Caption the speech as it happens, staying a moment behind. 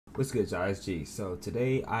What's good, y'all? It's G. So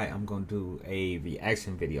today I am going to do a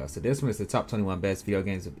reaction video. So this one is the top 21 best video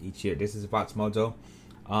games of each year. This is WatchMojo.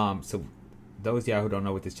 So those of y'all who don't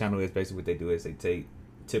know what this channel is, basically what they do is they take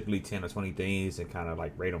typically 10 or 20 things and kind of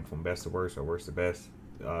like rate them from best to worst or worst to best,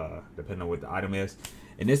 depending on what the item is.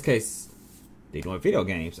 In this case, they doing video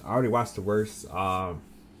games. I already watched the worst. I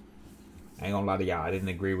ain't gonna lie to y'all, I didn't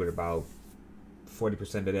agree with about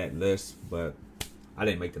 40% of that list, but I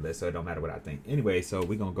didn't make the list, so it don't matter what I think. Anyway, so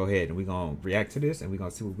we're going to go ahead and we're going to react to this and we're going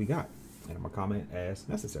to see what we got. And I'm going to comment as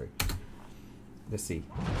necessary. Let's see.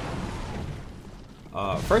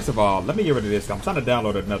 First of all, let me get rid of this. I'm trying to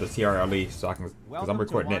download another TRLE so I can, because I'm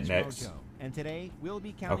recording it next. And today, we'll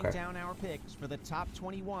be counting down our picks for the top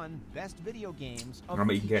 21 best video games of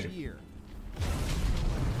each year.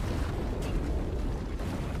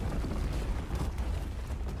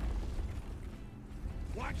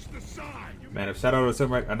 Watch the side. Man, if Shadow of the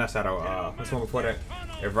Tomb Raider, not Shadow, what's one before that?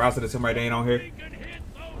 If Rise of the Tomb Raider ain't on here.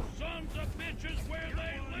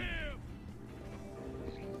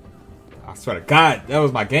 I swear to God, that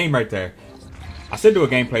was my game right there. I should do a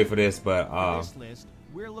gameplay for this, but this list,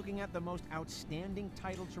 we're looking at the most outstanding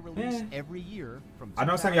title to release every year. From I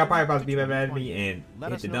know some of y'all probably about to be mad at me and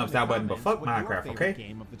hit the thumbs down button, but fuck Minecraft, okay?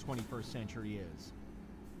 Game of the 21st century is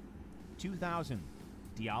 2000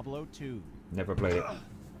 Diablo 2. Never played it.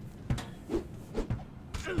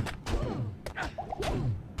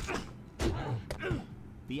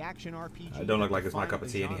 The action RPG. I don't look like it's my cup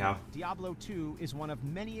of tea anyhow. Diablo 2 is one of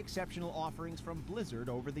many exceptional offerings from Blizzard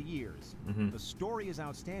over the years. The story is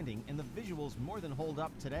outstanding and the visuals more than hold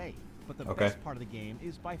up today. But the best part of the game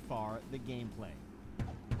is by far the gameplay.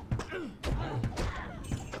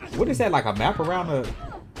 What is that, like a map around the...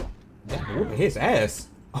 Whooping his ass.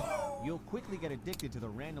 You'll quickly get addicted to the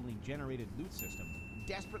randomly generated loot system,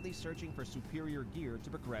 desperately searching for superior gear to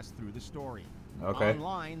progress through the story.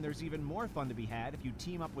 Online, there's even more fun to be had if you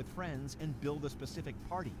team up with friends and build a specific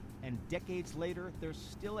party. And decades later, there's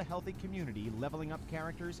still a healthy community leveling up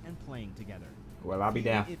characters and playing together. Well, I'll be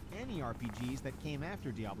down. If any RPGs that came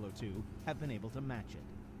after Diablo 2 have been able to match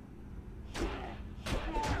it.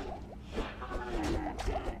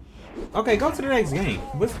 Okay, go to the next game.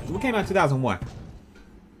 What came out in 2001?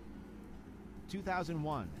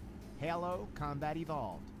 2001, Halo Combat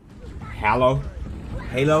Evolved. Halo?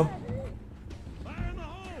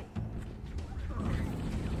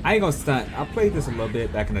 I ain't gonna stunt. I played this a little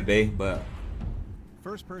bit back in the day, but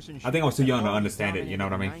First-person I think I was too young to understand it, you know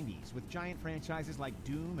what I mean? 90s with giant franchises like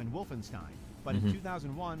Doom and Wolfenstein. But in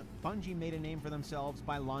 2001, Bungie made a name for themselves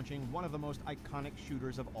by launching one of the most iconic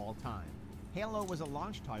shooters of all time. Halo was a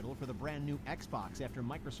launch title for the brand new Xbox after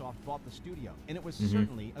Microsoft bought the studio, and it was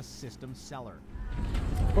certainly a system seller.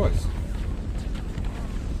 Of course.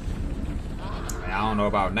 I don't know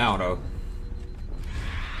about now, though.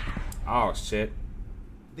 Oh, shit.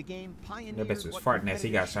 The game pioneered that bitch was what farting as he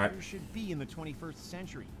got shot. Should be in the 21st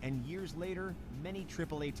century, and years later, many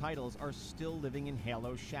AAA titles are still living in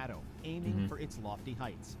Halo's shadow, aiming for its lofty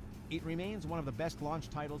heights. It remains one of the best launch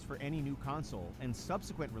titles for any new console, and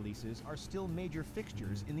subsequent releases are still major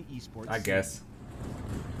fixtures in the esports I guess.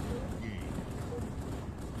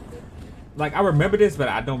 Like, I remember this, but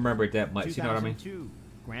I don't remember it that much, you know what I mean? 2002,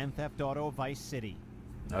 Grand Theft Auto Vice City.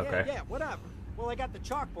 Okay. Yeah, whatever. Well, I got the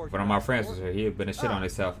chalkboard. One of my friends was here. He had been a shit on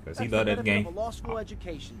himself because he loved that game. Law school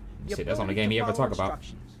education. Shit, that's the only game he ever talked about.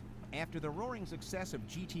 After the roaring success of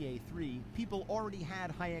GTA 3, people already had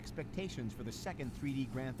high expectations for the second 3D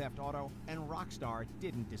Grand Theft Auto, and Rockstar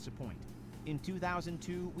didn't disappoint. In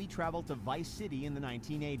 2002, we traveled to Vice City in the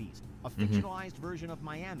 1980s, a fictionalized version of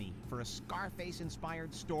Miami for a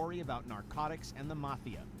Scarface-inspired story about narcotics and the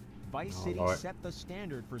mafia. Vice City set the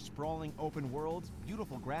standard for sprawling open worlds,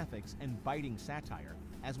 beautiful graphics, and biting satire,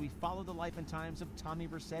 as we follow the life and times of Tommy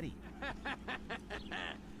Vercetti.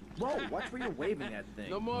 Whoa, watch where you're waving that thing.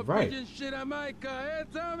 No more pigeon shit on my car, eh,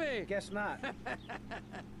 Tommy? Guess not.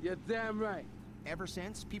 You're damn right. Ever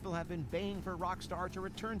since, people have been baying for Rockstar to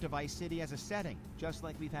return to Vice City as a setting, just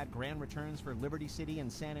like we've had grand returns for Liberty City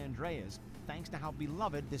and San Andreas, thanks to how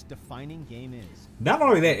beloved this defining game is. Not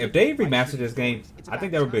only that, if they remastered this game, I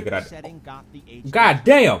think that would be a good idea. God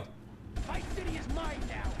damn! Vice City is mine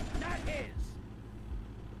now, not his.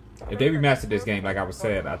 If they remastered this game, like I was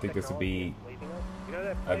saying, I think this would be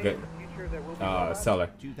a good seller.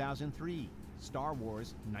 2003, Star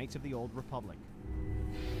Wars: Knights of the Old Republic.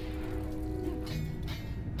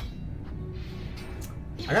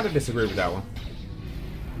 I gotta disagree with that one.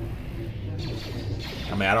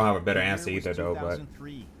 I mean, I don't have a better answer either, though, but...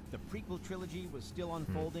 2003. The prequel trilogy was still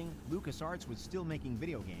unfolding, LucasArts was still making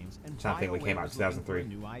video games, and I think we came out in 2003.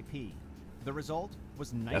 New IP. The result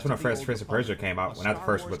was Knights That's when the of first Old Prince of Republic, Persia came out. a Well, not the Star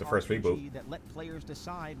first, Wars but the first RPG reboot. that let players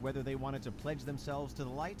decide whether they wanted to pledge themselves to the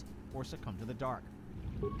light or succumb to the dark.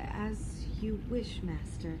 As you wish,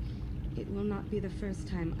 Master. It will not be the first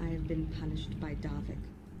time I have been punished by Davik.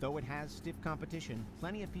 Though it has stiff competition,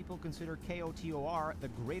 plenty of people consider KOTOR the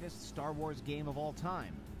greatest Star Wars game of all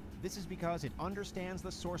time. This is because it understands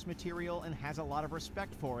the source material and has a lot of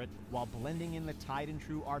respect for it, while blending in the tried and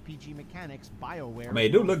true RPG mechanics BioWare. I mean,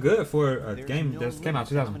 it do look good for a There's game no that came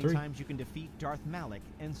out in limit to how many 2003. times you can defeat Darth Malak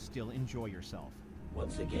and still enjoy yourself.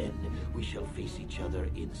 Once again, we shall face each other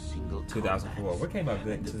in single 2004. combat. What came out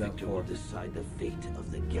good in The victor will 2004? decide the fate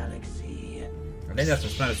of the galaxy. I think that's the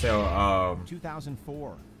Splinter Cell,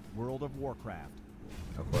 2004, World of Warcraft.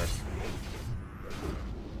 of course.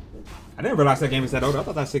 I didn't realize that game was that old. I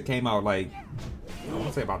thought that shit came out like, I want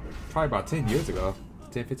to say probably about 10 years ago.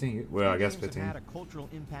 10, 15 years. Well, I guess Games have 15. had a cultural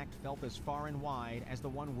impact felt as far and wide as the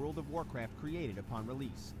one World of Warcraft created upon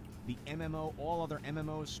release. The MMO all other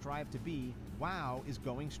MMOs strive to be, WoW is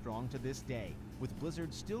going strong to this day, with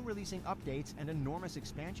Blizzard still releasing updates and enormous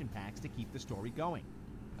expansion packs to keep the story going.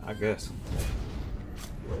 I guess.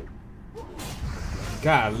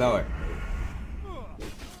 God Lord.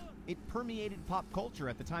 It permeated pop culture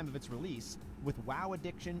at the time of its release, with WoW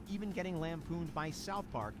addiction even getting lampooned by South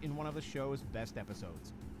Park in one of the show's best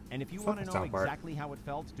episodes. And if you want to know South Park. exactly how it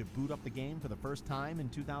felt to boot up the game for the first time in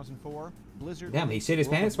 2004, Blizzard Damn, he released shit his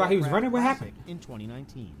World of pants while he was Warcraft running? What Classic happened? in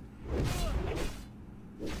 2019.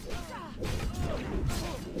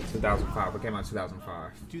 2005. What came out in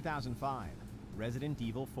 2005? 2005, Resident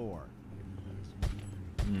Evil 4.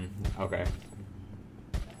 Okay.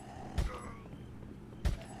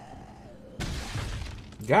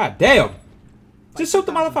 God damn! Just shoot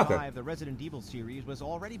the motherfucker. 2005, the Resident Evil series was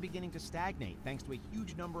already beginning to stagnate thanks to a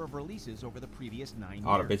huge number of releases over the previous 9 years.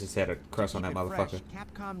 All the bitches had a crush on To that keep it fresh, motherfucker.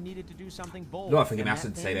 Capcom needed to do something bold. Lord, forgive me, I and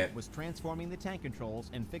shouldn't say thing that. Was transforming the tank controls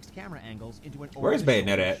and fixed camera angles into an Where's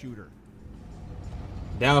over-the-shoulder Bayonetta at? shooter.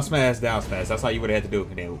 Down smash, down smash. That's all you would have had to do.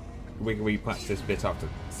 And then we punch this bitch off the.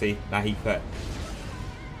 See? Now he cut.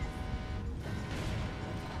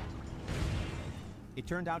 It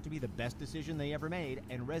turned out to be the best decision they ever made,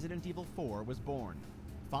 and Resident Evil 4 was born.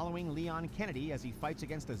 Following Leon Kennedy as he fights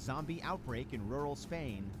against a zombie outbreak in rural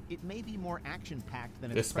Spain, it may be more action-packed than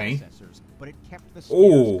its This Spain? predecessors, but it kept the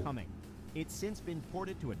Ooh. scares coming. It's since been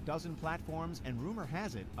ported to a dozen platforms, and rumor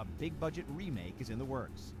has it a big-budget remake is in the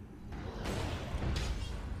works.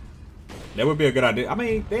 That would be a good idea. I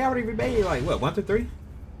mean, they already remade like what, 1 to 3?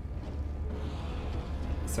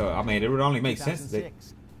 So I mean, it would only make sense. That,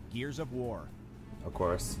 2006, Gears of War. of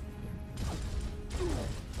course.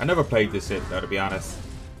 I never played this shit though, to be honest.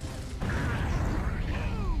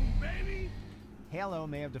 Halo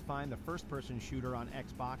may have defined the first-person shooter on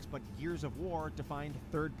Xbox, but Gears of War defined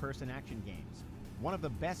third-person action games. One of the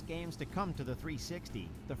best games to come to the 360,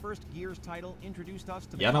 the first Gears title introduced us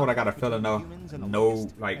to the Yeah, I know what I gotta conflict feel to between know. humans and the No,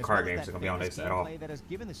 West, like, as car well as games that are gonna be on famous this at all. gameplay that has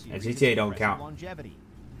given the And series GTA don't impressive count. longevity.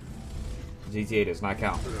 GTA does not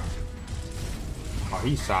count. Oh,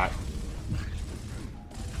 he shot.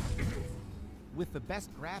 With the best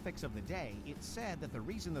graphics of the day, it's said that the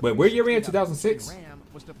reason the Wait, where year we in, 360 had 2006? RAM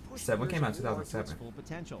was to push Seven, Gears came out of War to its 2007. full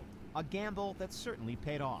potential. A gamble that certainly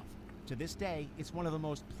paid off. To this day, it's one of the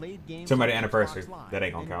most played games. Somebody on anniversary. Xbox Live, That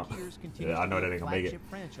ain't gonna and count. Gears continues Yeah, I know to be that a ain't gonna make it. flagship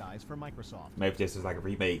franchise for Microsoft. Maybe this is like a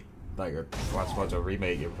remake, like a WatchMojo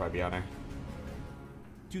remake. It would probably be on there.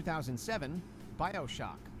 2007,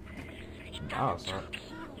 BioShock. Oh, sorry.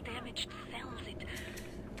 Damaged cells, it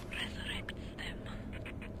resurrects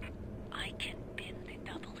them. I can pin the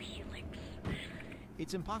double helix.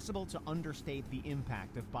 It's impossible to understate the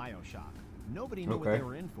impact of BioShock. Nobody knew what Okay. they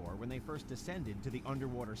were in for when they first descended to the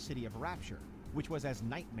underwater city of Rapture, which was as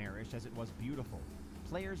nightmarish as it was beautiful.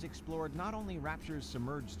 Players explored not only Rapture's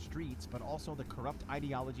submerged streets, but also the corrupt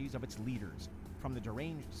ideologies of its leaders, from the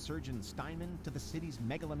deranged Surgeon Steinman to the city's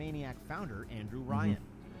megalomaniac founder, Andrew Ryan.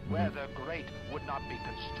 Where the great would not be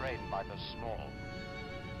constrained by the small.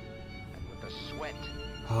 And with the sweat,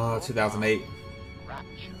 Oh, 2008. rapture.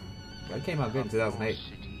 That came out good in 2008.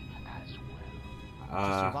 City as well.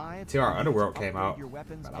 To survive, TR you need to Underworld came upgrade out, your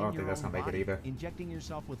weapons but I and don't think your that's own gonna make it body, either. Injecting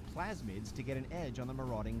yourself with plasmids to get an edge on the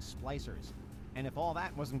marauding splicers. And if all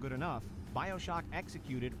that wasn't good enough, BioShock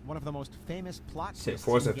executed one of the most famous plot Shit, twists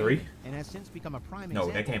Forza in 3? gaming, and has since become a prime No,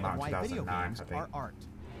 example that came out of in why video 2009, games I think. are art.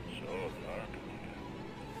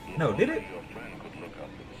 No, did it?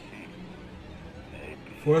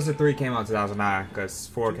 Forza 3 came out in 2009 because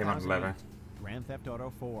 4 came out in 11. Grand Theft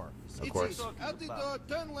Auto 4. Of course. Out the door,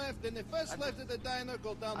 turn left, and the first left at the diner,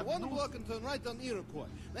 go down one block and turn right on Iroquois.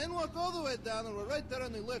 Then walk all the way down, and we're right there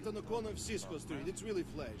on the left on the corner of Cisco Street. It's really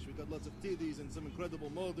flash. We got lots of titties and some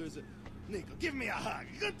incredible molders. Nico, give me a hug.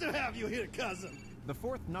 Good to have you here, cousin. The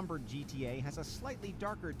fourth numbered GTA has a slightly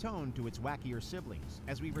darker tone to its wackier siblings,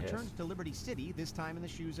 as we return to Liberty City, this time in the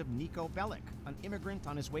shoes of Nico Bellic, an immigrant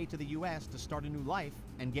on his way to the U.S. to start a new life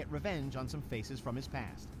and get revenge on some faces from his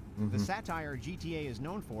past. The satire GTA is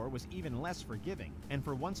known for was even less forgiving, and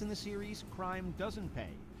for once in the series, crime doesn't pay.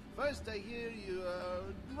 First I hear you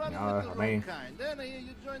running with the wrong kind. Then I hear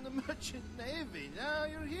you join the merchant navy. Now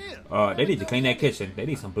you're here. They need to clean that kitchen. They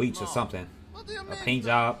need some bleach or something. What do you A mean? paint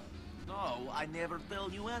job. No, I never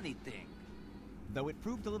tell you anything. Though it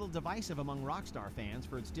proved a little divisive among Rockstar fans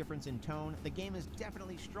for its difference in tone, the game is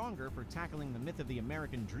definitely stronger for tackling the myth of the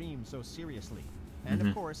American dream so seriously. And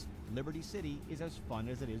of course, Liberty City is as fun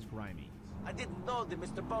as it is grimy. I didn't know that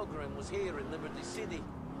Mr. Bogren was here in Liberty City.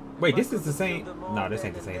 Wait, this is the same. No, this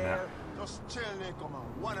ain't the same map.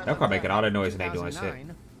 They'll probably making all that noise and they doing shit.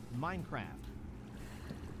 2009, Minecraft.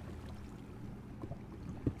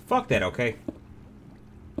 Fuck that, okay?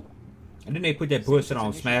 And then they put that bullshit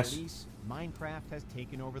on Since its Smash. initial release, Minecraft has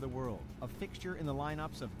taken over the world, a fixture in the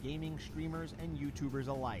lineups of gaming streamers and YouTubers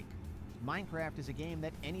alike. Minecraft is a game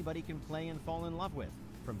that anybody can play and fall in love with,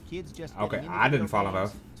 from kids just Okay, getting into I didn't video fall in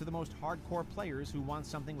games love. to the most hardcore players who want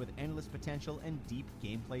something with endless potential and deep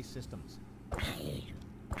gameplay systems.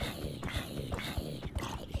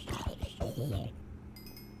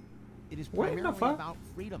 It is What the primarily fuck? about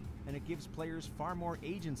freedom, and it gives players far more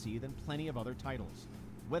agency than plenty of other titles.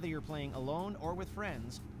 Whether you're playing alone or with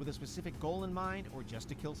friends, with a specific goal in mind or just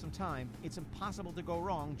to kill some time, it's impossible to go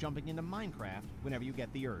wrong jumping into Minecraft whenever you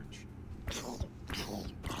get the urge.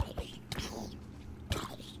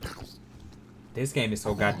 This game is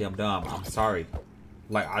so goddamn dumb. I'm sorry.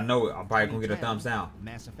 Like, I know I'm probably gonna get a thumbs down.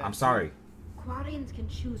 Mass Effect I'm sorry. Quarians can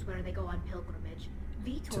choose where they go on pilgrimage.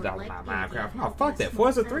 Vitor 2009 liked Minecraft. being Oh, fuck that. small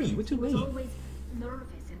Forza friends, 3. What you but was mean? always nervous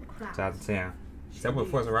in crowds. 2010. Is that what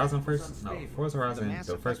Forza Horizon first? No, Forza The Horizon, Mass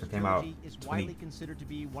the first one Effect came out trilogy is widely considered to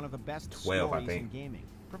be one of the best 12, I stories in think. gaming,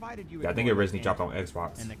 provided you Yeah, I think it ignore originally the dropped on tangent.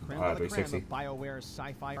 Xbox And the creme de la creme 360. of BioWare's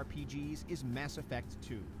sci-fi RPGs is Mass Effect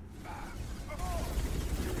 2.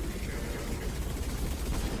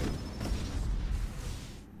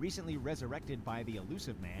 Recently resurrected by the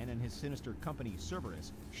Elusive Man and his sinister company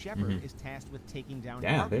Cerberus, Shepard is tasked with taking down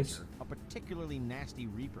Damn, Harbinger, bitch. a particularly nasty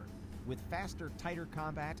Reaper. With faster, tighter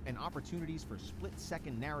combat and opportunities for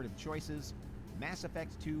split-second narrative choices, Mass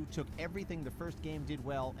Effect 2 took everything the first game did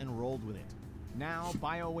well and rolled with it. Now,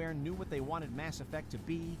 BioWare knew what they wanted Mass Effect to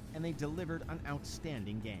be, and they delivered an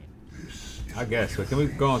outstanding game. I guess. But can we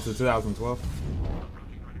go on to 2012?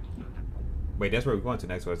 Wait, that's where we're going to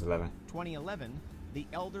next. Was 11. 2011, The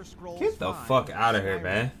Elder Scrolls Get the 5 fuck out of here, Skyrim.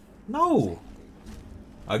 man. No.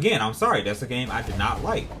 Again, I'm sorry. That's a game I did not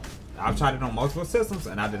like. I've tried it on multiple systems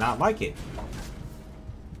and I did not like it.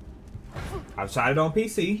 I've tried it on If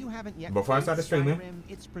you PC haven't yet before I played started streaming. Skyrim,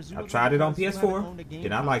 it's presumably I've tried it on because you PS4, haven't owned a game did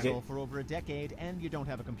not like console it. for over a decade, and you don't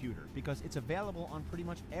have a computer, because it's available on pretty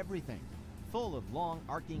much everything. Full of long,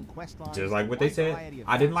 arcing quest lines, Just like what they wide said, variety of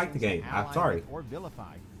I didn't like the factions, game. I'm allied sorry. with or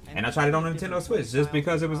vilified, And I tried it on the Nintendo Switch just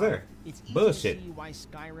because it was there. It's easy Bullshit. to see why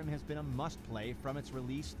Skyrim has been a must-play from its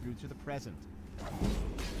release through to the present.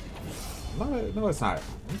 No, it's not.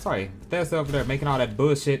 I'm sorry. Bethesda over there making all that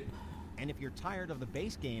bullshit. And if you're tired of the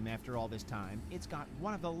base game after all this time, it's got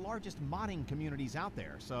one of the largest modding communities out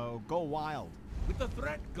there, so go wild. With the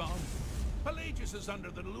threat gone, Pelagius is under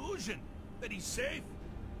the delusion that he's safe,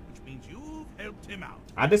 which means you've helped him out.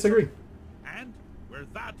 I disagree. And we're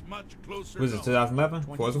that much closer. Was it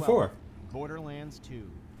 2011? Forza 4. Borderlands 2.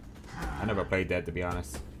 I never played that, to be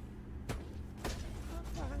honest.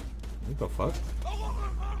 What the fuck?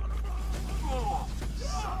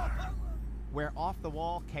 Where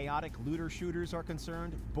off-the-wall, chaotic looter shooters are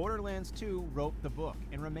concerned, Borderlands 2 wrote the book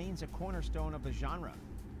and remains a cornerstone of the genre.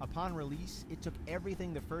 Upon release, it took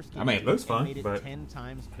everything the first game I mean, it looks did fun, and made it but 10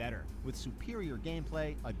 times better, with superior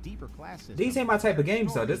gameplay, a deeper class system. These ain't my type of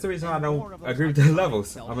games, though. That's the reason I and more don't of those agree with the iconic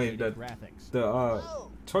levels. I mean, cel-shaded graphics. the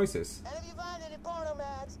choices. And if you find any porno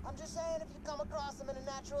mags, I'm just saying if you come across them in a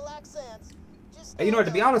natural accent, just And you know what,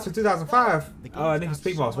 to be honest, with 2005, The game's got niggas so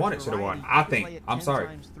People Most much Wanted should have won. variety, I you can play think. it I'm 10 sorry.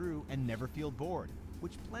 times through and never feel bored,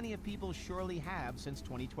 which plenty of people surely have since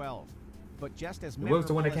 2012. But just as What was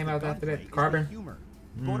the one that memorable came as out the after that? gunplay is the Carbon? humor.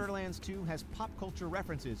 Mm. Borderlands 2 has pop culture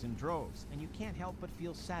references in droves, and you can't help but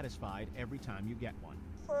feel satisfied every time you get one.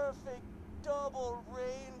 perfect double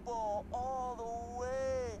rainbow all the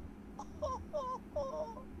way.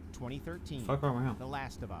 2013, Fuck around. The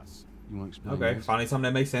Last of Us. You want to explain? Okay, this? finally something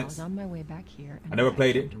that makes I was sense. on my way back here. And I never got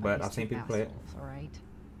played jumped it, by but these I've seen two people play it. assholes, all right.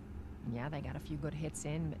 Yeah, they got a few good hits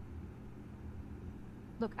in, but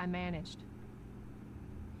look, I managed.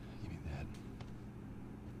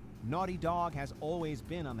 Naughty Dog has always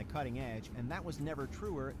been on the cutting edge, and that was never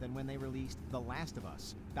truer than when they released The Last of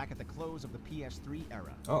Us, back at the close of the PS3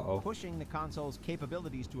 era. Pushing the console's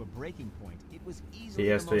capabilities to a breaking point, it was easily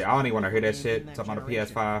PS3, I don't even want to hear that shit. that Talking about the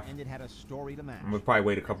generation, PS5. and it had a story to match. I'm gonna probably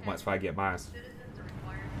wait a couple months before I get mine.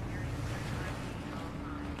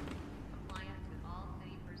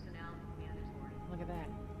 Look at that.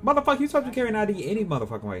 Motherfucker, you supposed to carry an ID any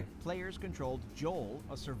motherfucking way. Players controlled Joel,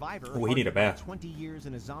 a survivor Oh, he need a bath. 20 years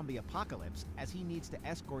in a zombie apocalypse, as he needs to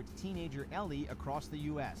escort teenager Ellie across the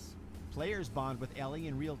U.S. Players bond with Ellie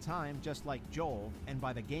in real time, just like Joel, and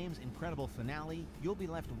by the game's incredible finale, you'll be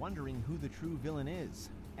left wondering who the true villain is,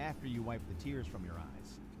 after you wipe the tears from your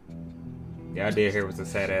eyes. Yeah, I did hear it was a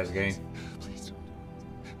sad-ass game.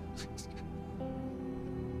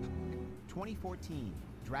 2014,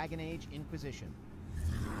 Dragon Age Inquisition.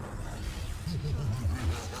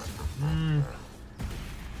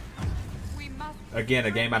 Again,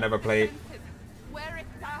 a game I never played. Wear it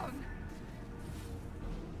down.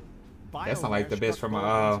 That's not like the best from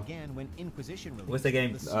what's the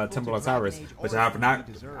game? Temple of Cyrus, which I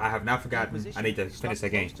have not forgotten. I need to finish that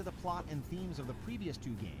game. To the plot and themes of the previous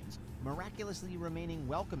two games, miraculously remaining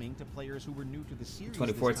welcoming to players who were new to the series.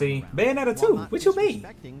 2014, Bayonetta 2. What you mean?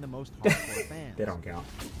 The most hardcore fans. They don't count.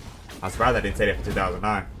 I'm surprised I didn't say that for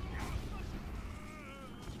 2009.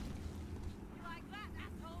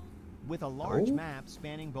 With a large map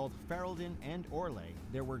spanning both Ferelden and Orlais,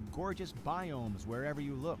 there were gorgeous biomes wherever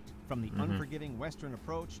you looked, from the unforgiving western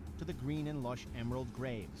approach to the green and lush emerald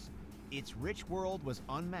graves. Its rich world was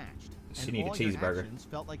unmatched, and all your actions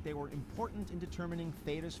felt like they were important in determining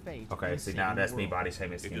Theda's fate. Okay, see now that's me body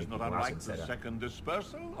shaming. It is not unlike the second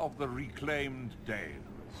dispersal of the reclaimed Dales.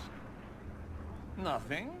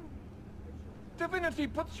 Nothing? Divinity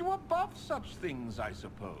puts you above such things, I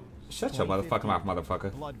suppose. Shut your motherfucking mouth,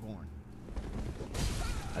 motherfucker. Bloodborne.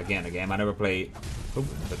 Again, a game I never played. Ooh,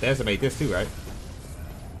 Bethesda made this too, right?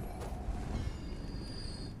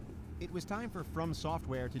 It was time for From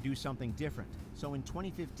Software to do something different. So in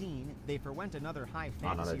 2015, they forwent another high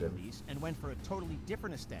fantasy release and went for a totally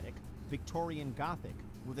different aesthetic, Victorian Gothic,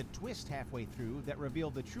 with a twist halfway through that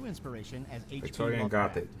revealed the true inspiration as H.P. Victorian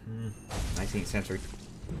Lovecraft. Gothic. 19th century.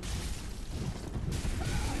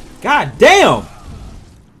 God damn!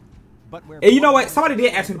 Hey, you know what? Somebody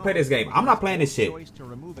did ask me to play this game. I'm not playing this shit. To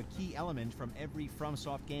remove a key element from every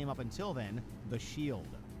FromSoft game up until then, the shield.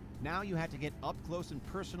 Now you had to get up close and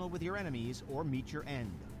personal with your enemies or meet your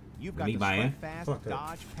end. You've got to sprint fast,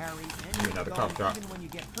 dodge, parry, and use guns even when you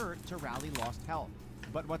get hurt to rally lost health.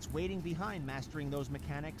 But what's waiting behind mastering those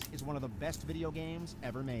mechanics is one of the best video games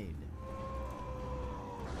ever made.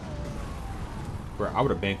 Bro, I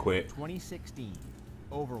would have been quit. 2016,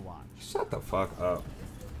 Overwatch. Shut the fuck up.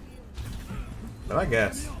 But I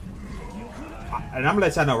guess. And I'm gonna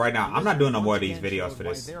let y'all know right now, I'm not doing no more of these videos for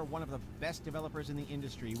this. They're one of the best developers in the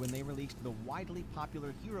industry when they released the widely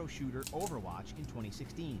popular hero shooter Overwatch in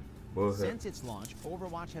 2016. Since its launch,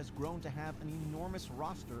 Overwatch has grown to have an enormous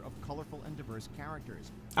roster of colorful and diverse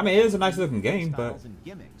characters. I mean, it is a nice looking game, but and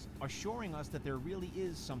gimmicks, assuring us that there really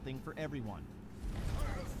is something for everyone.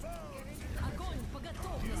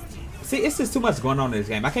 see, it's just too much going on in this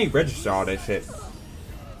game. I can't register all that shit.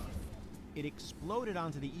 It exploded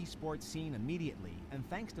onto the esports scene immediately, and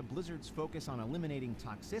thanks to Blizzard's focus on eliminating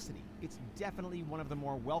toxicity, it's definitely one of the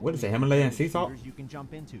more welcome. What is it, Himalayan sea salt? You can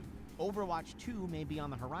jump into. Overwatch 2 may be on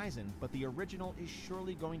the horizon, but the original is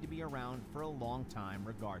surely going to be around for a long time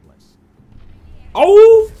regardless.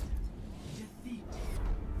 Oh!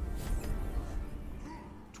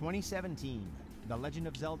 2017, The Legend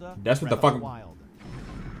of Zelda. That's what Breath the of fuck. Wild.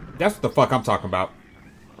 That's what the fuck I'm talking about.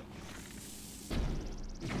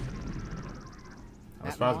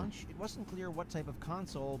 At launch, it wasn't clear what type of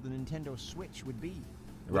console the Nintendo Switch would be.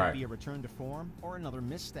 Would it be a return to form or another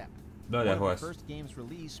misstep? No, that horse. The first game's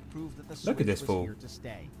release proved that the Switch Look at this was fool. here to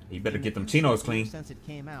stay. You better get them chinos clean. Since it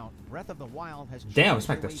came out, Breath of the Wild has damn,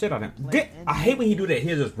 smack the shit out of him. I hate when he do that.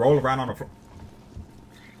 He'll just roll around on the floor.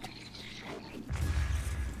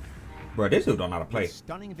 Bro, this dude don't know how to play.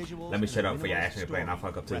 Let me shut up for you ask me to play and I'll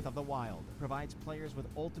fuck up too. Breath of the Wild provides players with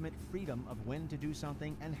ultimate freedom of when to do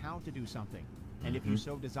something and how to do something. And if you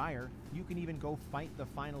so desire, you can even go fight the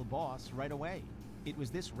final boss right away. It was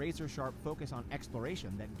this razor-sharp focus on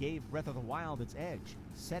exploration that gave Breath of the Wild its edge,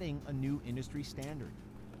 setting a new industry standard.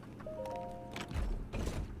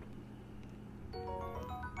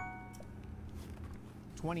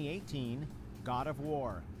 (2018) God of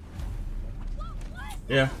War.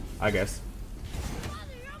 Yeah, I guess.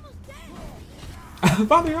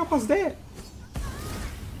 Father, you're almost dead.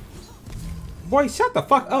 Boy, shut the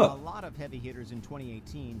fuck up. A lot of heavy hitters in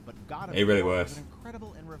 2018, but God of It really War was an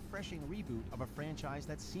incredible and refreshing reboot of a franchise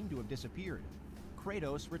that seemed to have disappeared.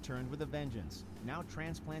 Kratos returned with a vengeance, now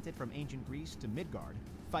transplanted from ancient Greece to Midgard,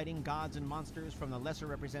 fighting gods and monsters from the lesser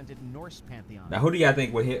represented Norse pantheon. Now, who do y'all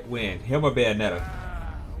think would win, him or Bayonetta?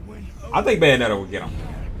 I think Bayonetta would get him.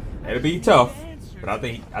 It'll be tough, but I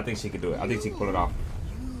think she could do it. I think she can pull it off.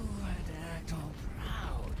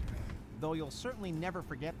 Though you'll certainly never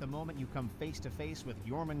forget the moment you come face to face with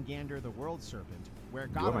Jormungandr the World Serpent, where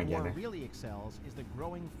God of War really excels is the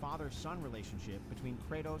growing father-son relationship between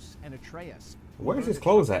Kratos and Atreus. Where's his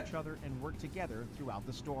clothes at? Each other and work together throughout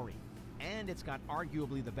the story. And it's got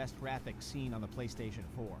arguably the best graphics seen on the PlayStation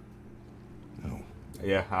 4. No.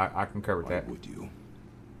 Yeah, I concur with that. Why would you?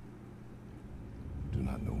 Do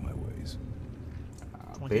not know my ways.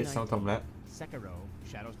 Bitch, something like that. Sekiro,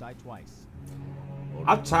 Shadows Die Twice.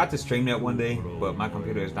 I tried to stream that one day, but my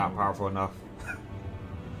computer is not powerful enough.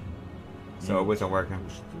 So it wasn't working.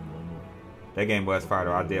 That game was fire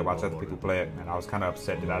though. I did watch other people play it, and I was kind of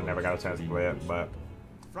upset that I never got a chance to play it. But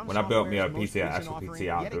when I built me a PC, an actual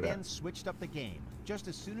PC, I'll do that. Switched up the game just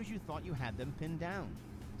as soon as you thought you had them pinned down.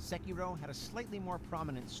 Sekiro had a slightly more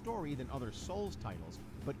prominent story than other Souls titles,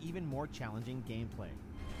 but even more challenging gameplay.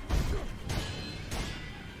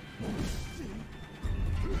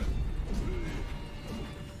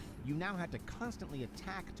 You now had to constantly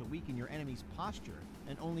attack to weaken your enemy's posture,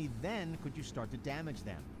 and only then could you start to damage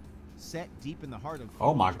them. Set deep in the heart of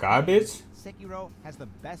oh my god, bitch! Sekiro has the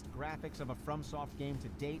best graphics of a FromSoft game to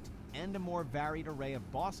date, and a more varied array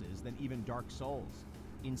of bosses than even Dark Souls.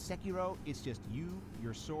 In Sekiro, it's just you,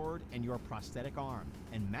 your sword, and your prosthetic arm,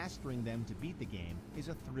 and mastering them to beat the game is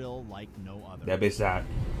a thrill like no other. That bitch died.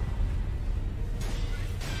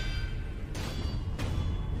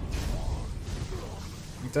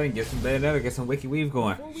 I'm telling you, get some Bayonetta, get some Wiki Weave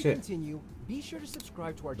going. Shit. Continue, be sure to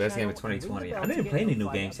subscribe to our best game channel of 2020. I and didn't get play any new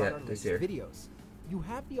notified games about yet our this latest year. videos. You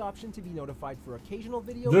have the option to be notified for occasional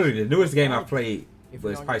videos. Literally, the newest game I played If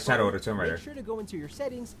was you're on probably your Shadow of phone, the Tomb Raider. Make sure to go into your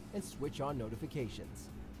settings and switch on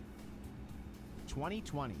notifications.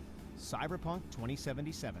 2020, Cyberpunk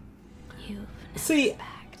 2077. See,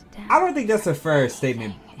 I don't think that's a fair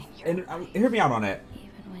statement. And hear me out on that.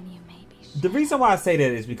 The reason why I say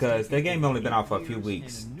that is because that game only been out for a few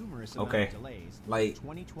weeks. Okay, like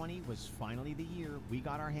 2020 was finally the year we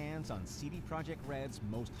got our hands on CD Projekt Red's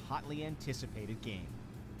most hotly anticipated game.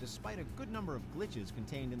 Despite a good number of glitches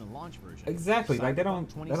contained in the launch version, exactly, like they don't.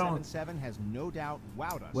 2077 has no doubt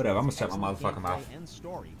wowed us. Whatever, I'm gonna shut my motherfucking mouth. And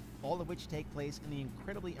story, all of which take place in the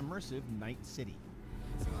incredibly immersive Night City.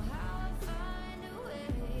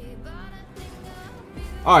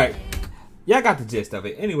 Alright, y'all got the gist of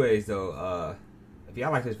it. Anyways, though, if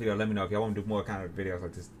y'all like this video, let me know. If y'all want to do more kind of videos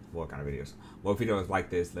like this, more videos like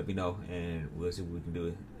this, let me know, and we'll see what we can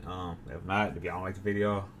do. If not, if y'all don't like the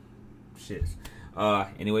video, shit.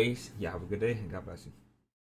 Anyways, y'all have a good day, and God bless you.